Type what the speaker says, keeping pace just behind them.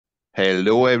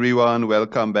Hello everyone,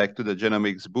 welcome back to the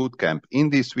Genomics Bootcamp. In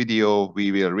this video,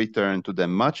 we will return to the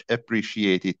much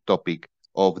appreciated topic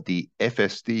of the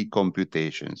FST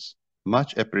computations.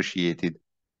 Much appreciated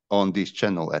on this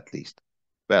channel at least.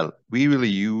 Well, we will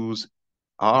use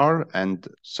R and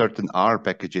certain R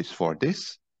packages for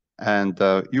this. And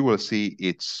you will see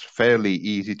it's fairly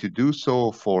easy to do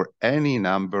so for any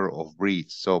number of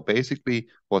breeds. So basically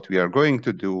what we are going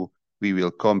to do, we will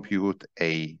compute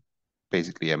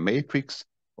basically a matrix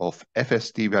of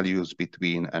FST values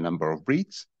between a number of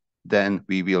breeds. Then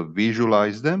we will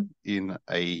visualize them in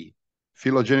a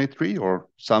phylogenetic tree or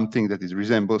something that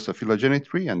resembles a phylogenetic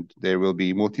tree, and there will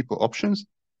be multiple options.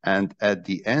 And at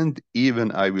the end,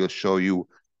 even I will show you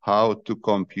how to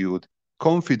compute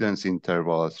confidence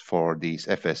intervals for these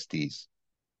FSTs.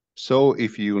 So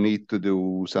if you need to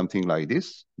do something like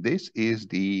this is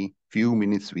the few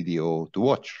minutes video to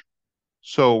watch.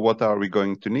 So what are we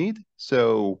going to need?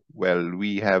 So, well,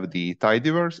 we have the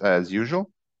tidyverse as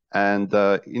usual. And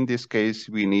in this case,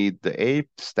 we need the ape,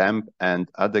 stamp, and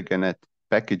adegenet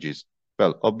packages.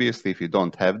 Well, obviously, if you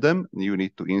don't have them, you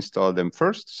need to install them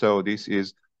first. So this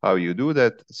is how you do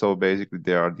that. So basically,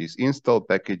 there are these install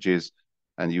packages,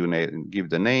 and you give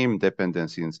the name,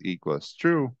 dependencies equals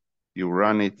true. You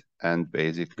run it, and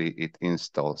basically, it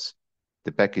installs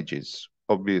the packages.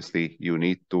 Obviously, you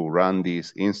need to run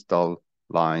these install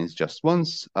lines just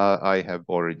once. I have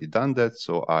already done that,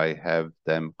 so I have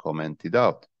them commented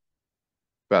out.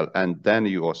 Well, and then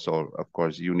you also, of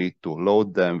course, you need to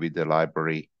load them with the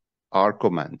library R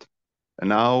command. And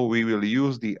now we will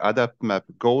use the AdaptMap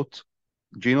GOAT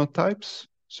genotypes.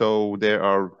 So there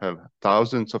are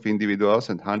thousands of individuals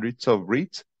and hundreds of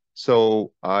breeds.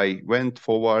 So I went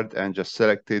forward and just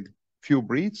selected few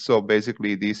breeds. So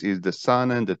basically this is the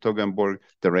Saanen, the Toggenburg,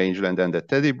 the Rangeland, and the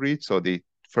Teddy breed. So the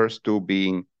first two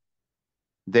being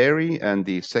dairy and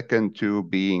the second two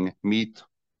being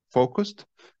meat-focused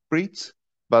breeds.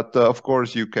 But of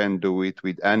course, you can do it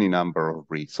with any number of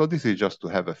breeds. So this is just to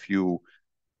have a few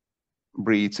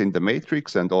breeds in the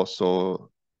matrix and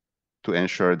also to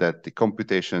ensure that the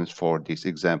computations for this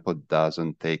example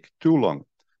doesn't take too long.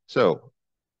 So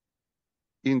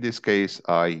in this case,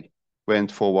 I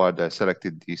went forward, I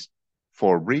selected these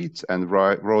four breeds and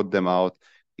wrote them out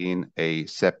in a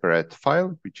separate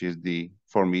file, which is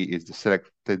for me is the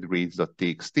selected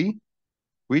breeds.txt,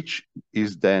 which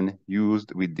is then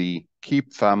used with the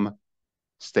keep fam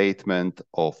statement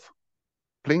of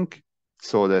Plink,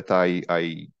 so that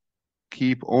I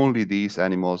keep only these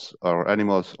animals or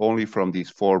animals only from these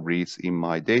four breeds in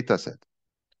my dataset.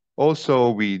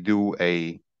 Also, we do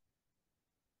a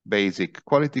basic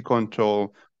quality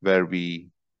control where we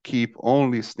keep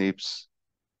only SNPs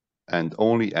and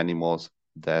only animals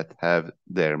that have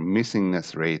their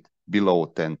missingness rate below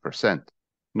 10%.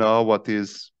 Now, what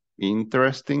is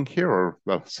interesting here, or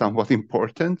well, somewhat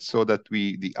important, so that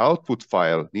the output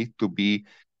file need to be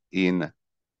in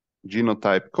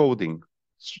genotype coding.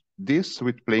 This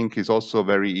with Plink is also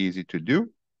very easy to do.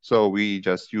 So we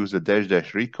just use the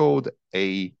 -- recode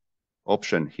a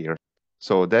option here.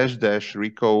 So --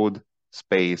 recode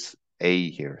space a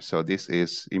here. So this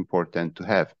is important to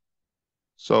have.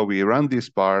 So we run this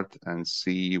part and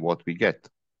see what we get.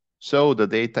 So the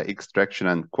data extraction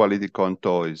and quality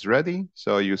control is ready.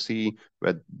 So you see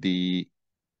that the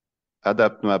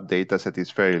AdaptMap dataset is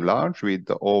very large with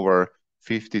over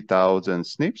 50,000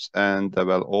 SNPs and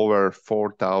well over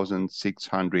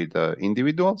 4,600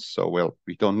 individuals. So well,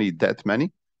 we don't need that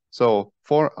many. So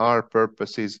for our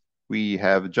purposes, we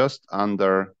have just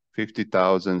under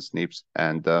 50,000 SNPs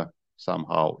and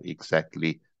somehow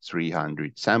exactly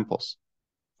 300 samples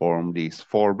from these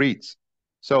four breeds.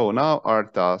 So now our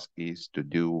task is to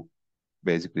do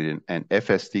basically an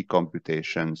FST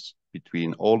computations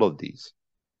between all of these.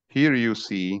 Here you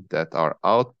see that our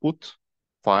output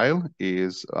file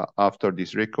is after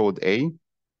this recode A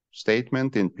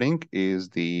statement in Plink is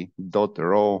the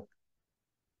 .raw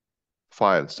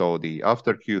file. So the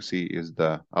after QC is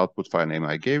the output file name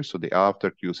I gave. So the after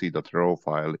QC.raw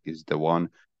file is the one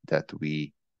that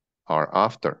we are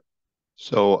after.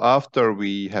 So after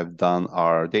we have done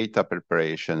our data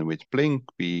preparation with Plink,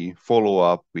 we follow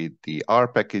up with the R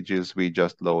packages we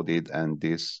just loaded, and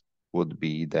this would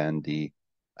be then the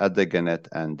adegenet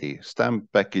and the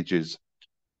stamp packages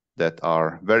that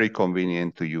are very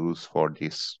convenient to use for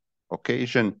this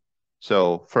occasion.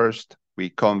 So first, we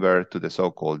convert to the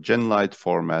so-called genlite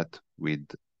format with,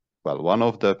 well, one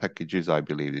of the packages, I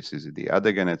believe this is the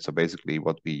adegenet. So basically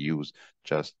what we use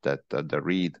just that the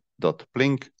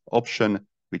read.plink option,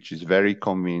 which is very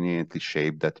conveniently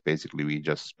shaped that basically we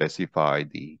just specify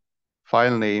the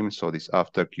file name, so this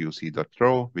after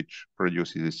qc.row, which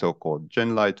produces the so-called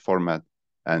genlite format,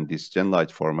 and this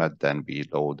genlite format then we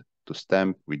load to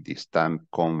stamp with the stamp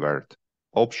convert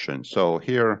option. So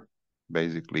here,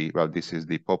 basically, well, this is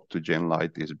the pop to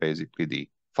genlite is basically the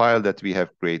file that we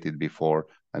have created before,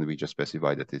 and we just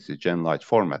specify that this is genlite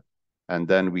format. And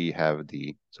then we have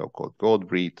the so-called gold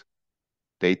breed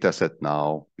dataset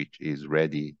now, which is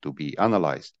ready to be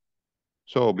analyzed.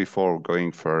 So before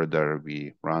going further,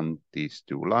 we run these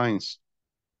two lines,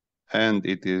 and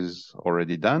it is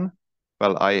already done.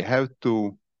 Well, I have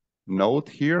to note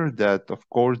here that, of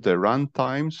course, the run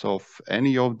times of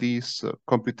any of these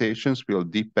computations will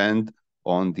depend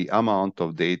on the amount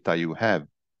of data you have.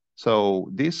 So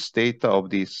this data of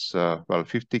these, well,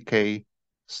 50K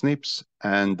SNPs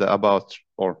and about,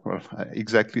 or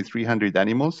exactly 300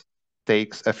 animals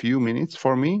takes a few minutes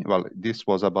for me. Well, this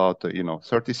was about,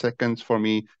 30 seconds for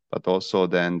me, but also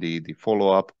then the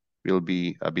follow-up will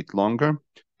be a bit longer.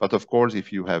 But of course,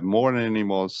 if you have more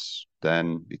animals,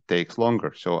 then it takes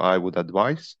longer. So I would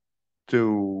advise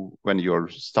to, when you're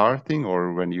starting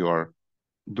or when you are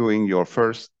doing your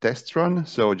first test run,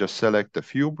 so just select a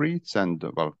few breeds and,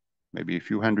 well, maybe a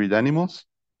few hundred animals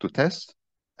to test.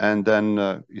 And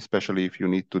then, especially if you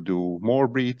need to do more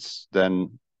breeds,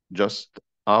 then just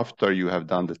after you have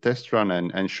done the test run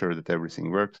and ensure that everything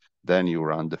works, then you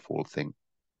run the full thing.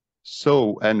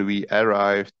 So, and we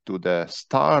arrived to the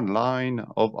start line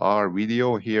of our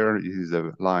video here. This is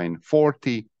the line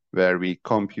 40, where we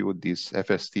compute this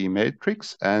FST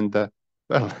matrix. And,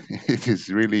 well, it is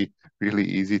really, really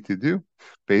easy to do.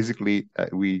 Basically,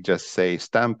 we just say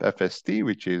stamp FST,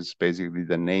 which is basically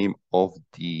the name of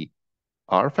the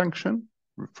R function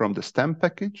from the stamp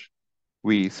package.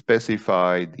 We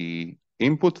specify the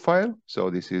input file.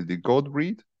 So this is the gold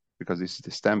breed, because this is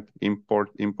the stamp import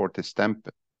a stamp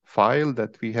file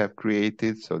that we have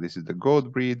created. So this is the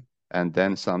gold breed, and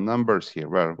then some numbers here.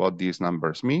 Well, what these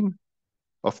numbers mean?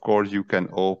 Of course, you can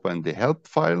open the help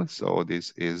file. So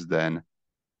this is then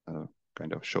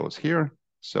kind of shows here.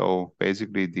 So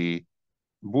basically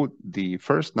the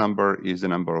first number is the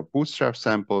number of bootstrap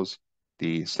samples.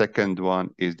 The second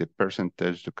one is the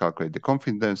percentage to calculate the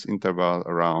confidence interval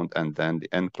around, and then the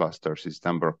n clusters is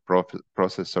number of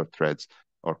processor threads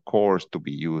or cores to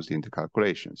be used in the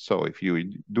calculation. So if you're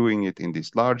doing it in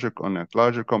this on a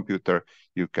larger computer,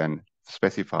 you can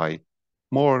specify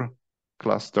more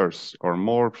clusters or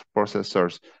more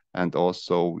processors, and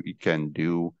also we can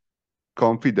do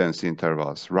confidence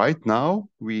intervals. Right now,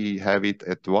 we have it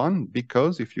at 1,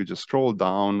 because if you just scroll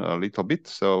down a little bit,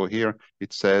 so here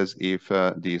it says if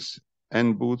this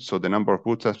n boots, so the number of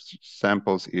bootstrap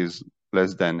samples is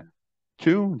less than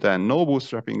 2, then no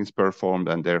bootstrapping is performed,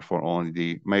 and therefore only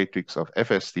the matrix of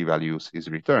FST values is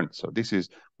returned. So this is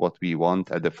what we want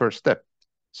at the first step.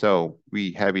 So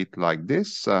we have it like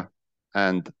this,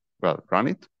 and, well, run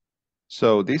it.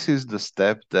 So this is the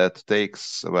step that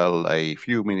takes, well, a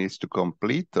few minutes to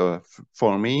complete.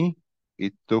 For me,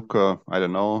 it took, I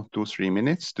don't know, 2-3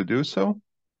 minutes to do so.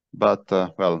 But,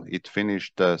 well, it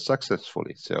finished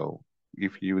successfully. So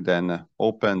if you then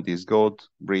open this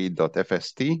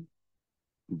goldbreed.fst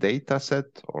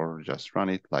dataset, or just run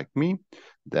it like me,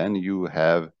 then you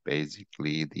have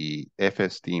basically the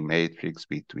FST matrix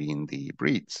between the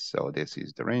breeds. So this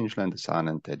is the rangeland, the Sun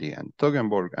and Teddy and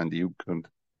Toggenburg, and you can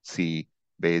see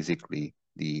basically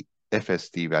the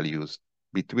FST values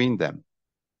between them.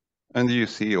 And you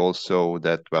see also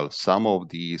that, well, some of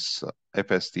these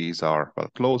FSTs are, well,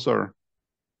 closer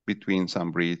between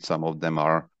some breeds. Some of them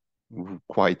are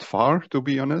quite far, to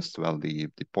be honest. Well, the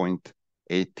point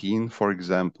 18, for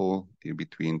example,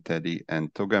 between Teddy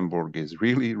and Toggenburg is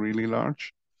really, really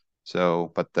large.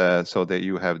 So, but so that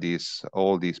you have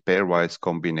all these pairwise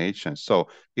combinations. So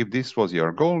if this was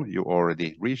your goal, you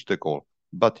already reached the goal.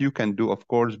 But you can do, of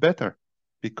course, better,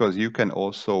 because you can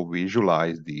also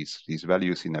visualize these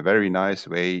values in a very nice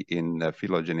way in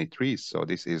phylogeny trees. So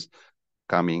this is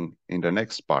coming in the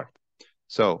next part.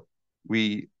 So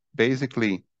we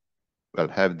basically, well,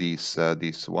 have this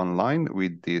one line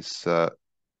with this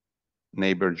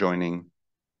neighbor joining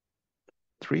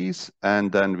trees, and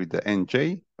then with the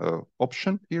NJ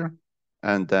option here.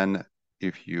 And then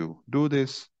if you do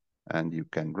this, and you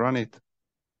can run it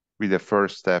with the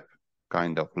first step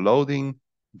kind of loading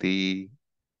the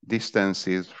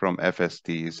distances from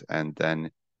FSTs, and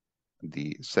then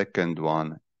the second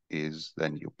one is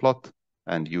then you plot,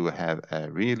 and you have a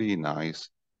really nice,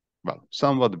 well,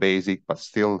 somewhat basic, but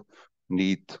still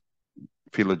neat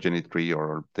phylogeny tree,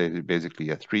 or basically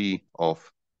a tree of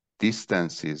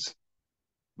distances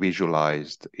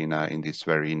visualized in this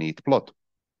very neat plot.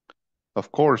 Of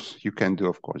course, you can do,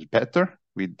 of course, better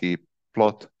with the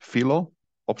plot philo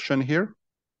option here.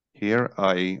 Here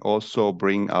I also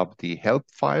bring up the help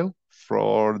file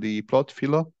for the plot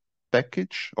philo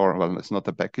package, or well, it's not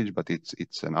a package, but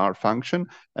it's an R function.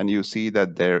 And you see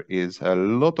that there is a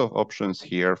lot of options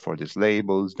here for these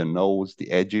labels, the nodes,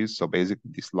 the edges. So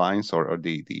basically these lines or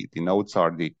the nodes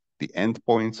are the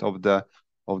endpoints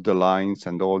of the lines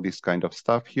and all this kind of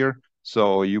stuff here.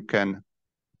 So you can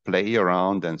play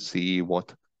around and see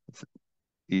what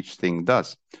each thing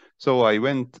does. So I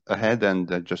went ahead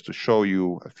and just to show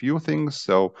you a few things.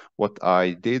 So what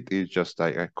I did is just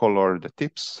I colored the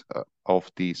tips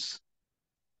of these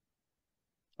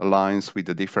lines with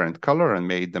a different color and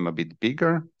made them a bit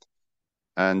bigger.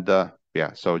 And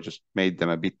yeah, so just made them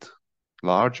a bit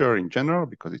larger in general,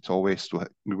 because it's always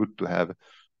good to have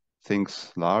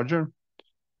things larger,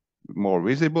 more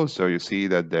visible. So you see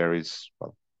that there is,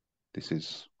 well, this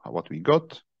is what we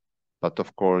got. But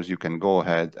of course, you can go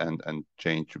ahead and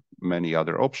change many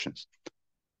other options.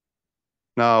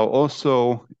 Now,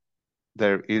 also,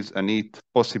 there is a neat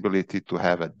possibility to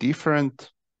have a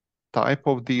different type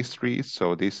of these trees.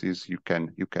 So this is, you can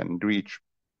reach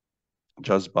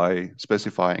just by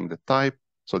specifying the type.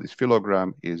 So this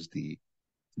phylogram is the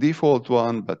default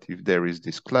one, but if there is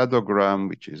this cladogram,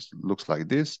 which looks like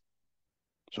this,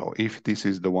 so if this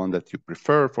is the one that you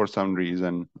prefer for some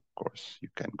reason, of course, you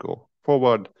can go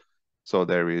forward. So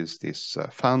there is this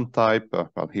font type.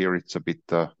 Well, here it's a bit,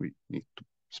 we need to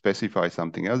specify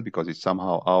something else because it's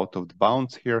somehow out of the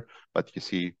bounds here, but you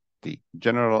see the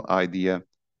general idea.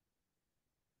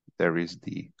 There is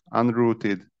the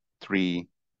unrooted tree,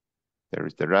 there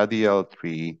is the radial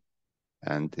tree,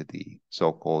 and the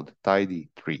so-called tidy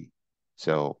tree.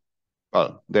 So,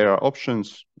 well, there are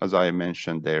options. As I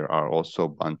mentioned, there are also a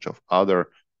bunch of other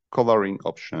coloring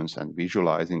options and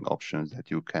visualizing options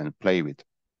that you can play with.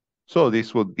 So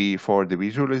this would be for the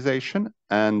visualization.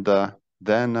 And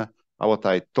then what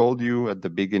I told you at the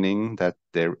beginning, that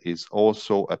there is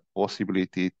also a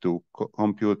possibility to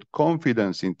compute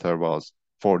confidence intervals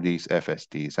for these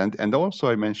FSTs. And also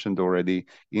I mentioned already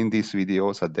in these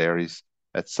videos that there is,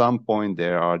 at some point,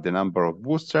 there are the number of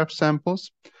bootstrap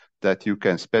samples that you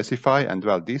can specify. And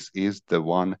well, this is the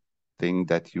one thing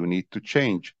that you need to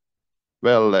change.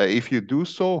 Well, if you do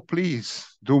so, please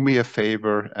do me a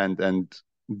favor and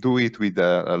do it with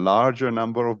a larger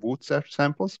number of bootstrap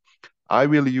samples. I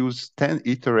will use 10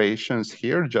 iterations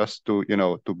here just to,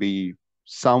 to be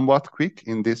somewhat quick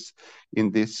in this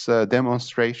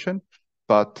demonstration.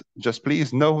 But just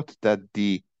please note that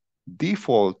the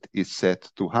default is set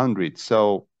to 100.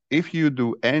 So if you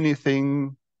do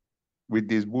anything with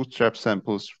these bootstrap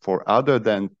samples for other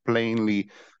than plainly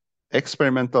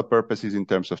experimental purposes in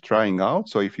terms of trying out,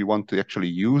 so if you want to actually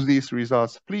use these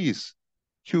results, please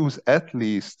choose at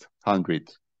least 100.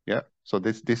 Yeah, so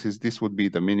this would be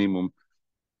the minimum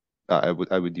I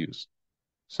would use.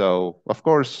 So of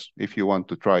course, if you want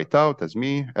to try it out as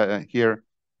me here,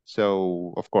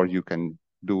 so of course you can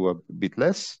do a bit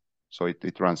less, so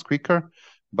it runs quicker.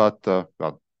 But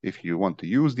well, if you want to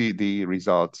use the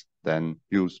results, then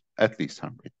use at least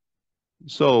 100.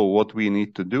 So what we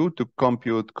need to do to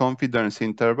compute confidence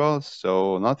intervals,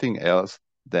 so nothing else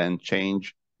than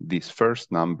change this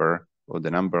first number, or the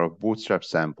number of bootstrap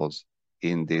samples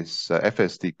in this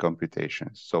FST computation.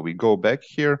 So we go back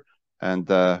here, and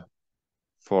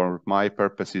for my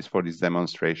purposes for this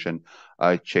demonstration,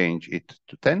 I change it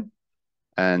to 10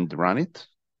 and run it.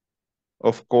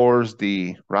 Of course,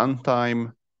 the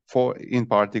runtime in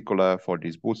particular for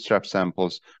these bootstrap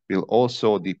samples will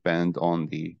also depend on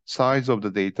the size of the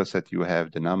data set you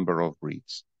have, the number of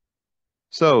reads.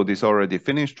 So this already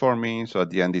finished for me. So at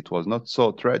the end, it was not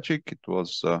so tragic. It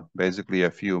was basically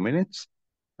a few minutes.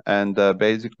 And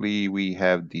basically, we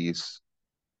have this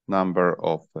number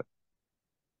of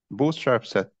bootstrap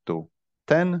set to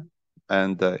 10.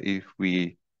 And if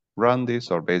we run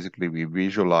this, or basically we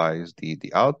visualize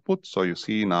the output, so you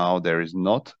see now there is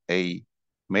not a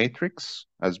matrix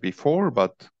as before,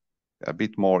 but a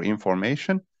bit more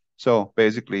information. So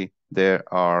basically there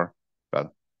are,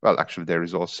 well, actually there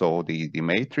is also the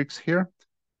matrix here.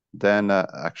 Then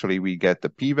actually we get the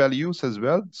p-values as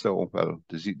well. So, well,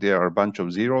 there are a bunch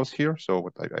of zeros here. So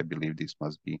I believe this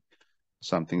must be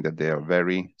something that they are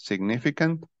very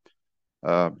significant.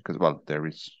 Because, well, there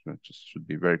is, just should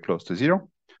be very close to 0.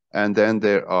 And then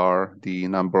there are the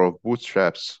number of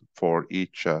bootstraps for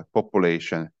each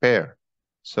population pair.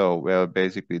 So, well,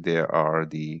 basically there are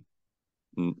the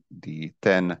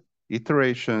 10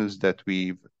 iterations that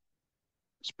we've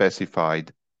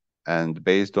specified. And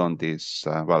based on this,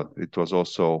 well, it was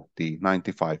also the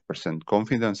 95%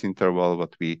 confidence interval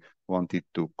what we wanted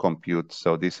to compute.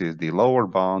 So this is the lower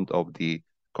bound of the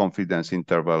confidence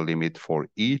interval limit for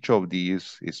each of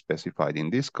these is specified in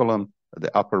this column,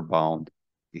 the upper bound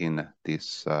in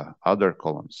this other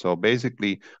column. So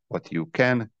basically what you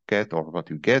can get, or what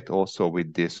you get also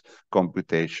with this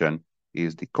computation,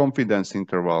 is the confidence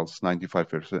intervals,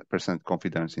 95%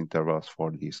 confidence intervals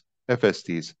for these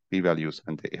FSTs, p-values,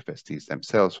 and the FSTs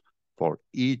themselves for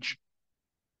each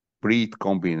breed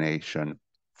combination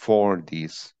for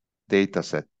this data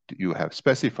set you have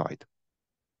specified.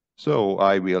 So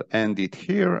I will end it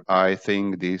here. I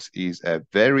think this is a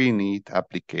very neat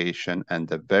application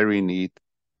and a very neat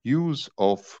use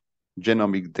of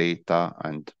genomic data,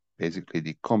 and basically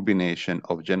the combination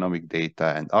of genomic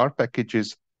data and R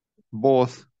packages.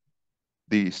 Both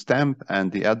the stamp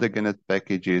and the adegenet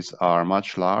packages are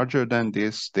much larger than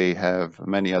this. They have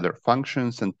many other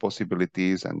functions and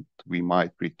possibilities, and we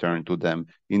might return to them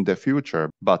in the future.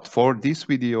 But for this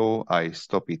video, I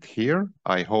stop it here.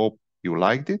 I hope you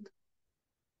liked it.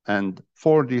 And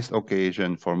for this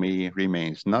occasion, for me,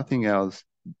 remains nothing else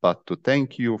but to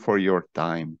thank you for your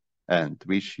time and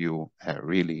wish you a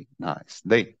really nice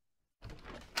day.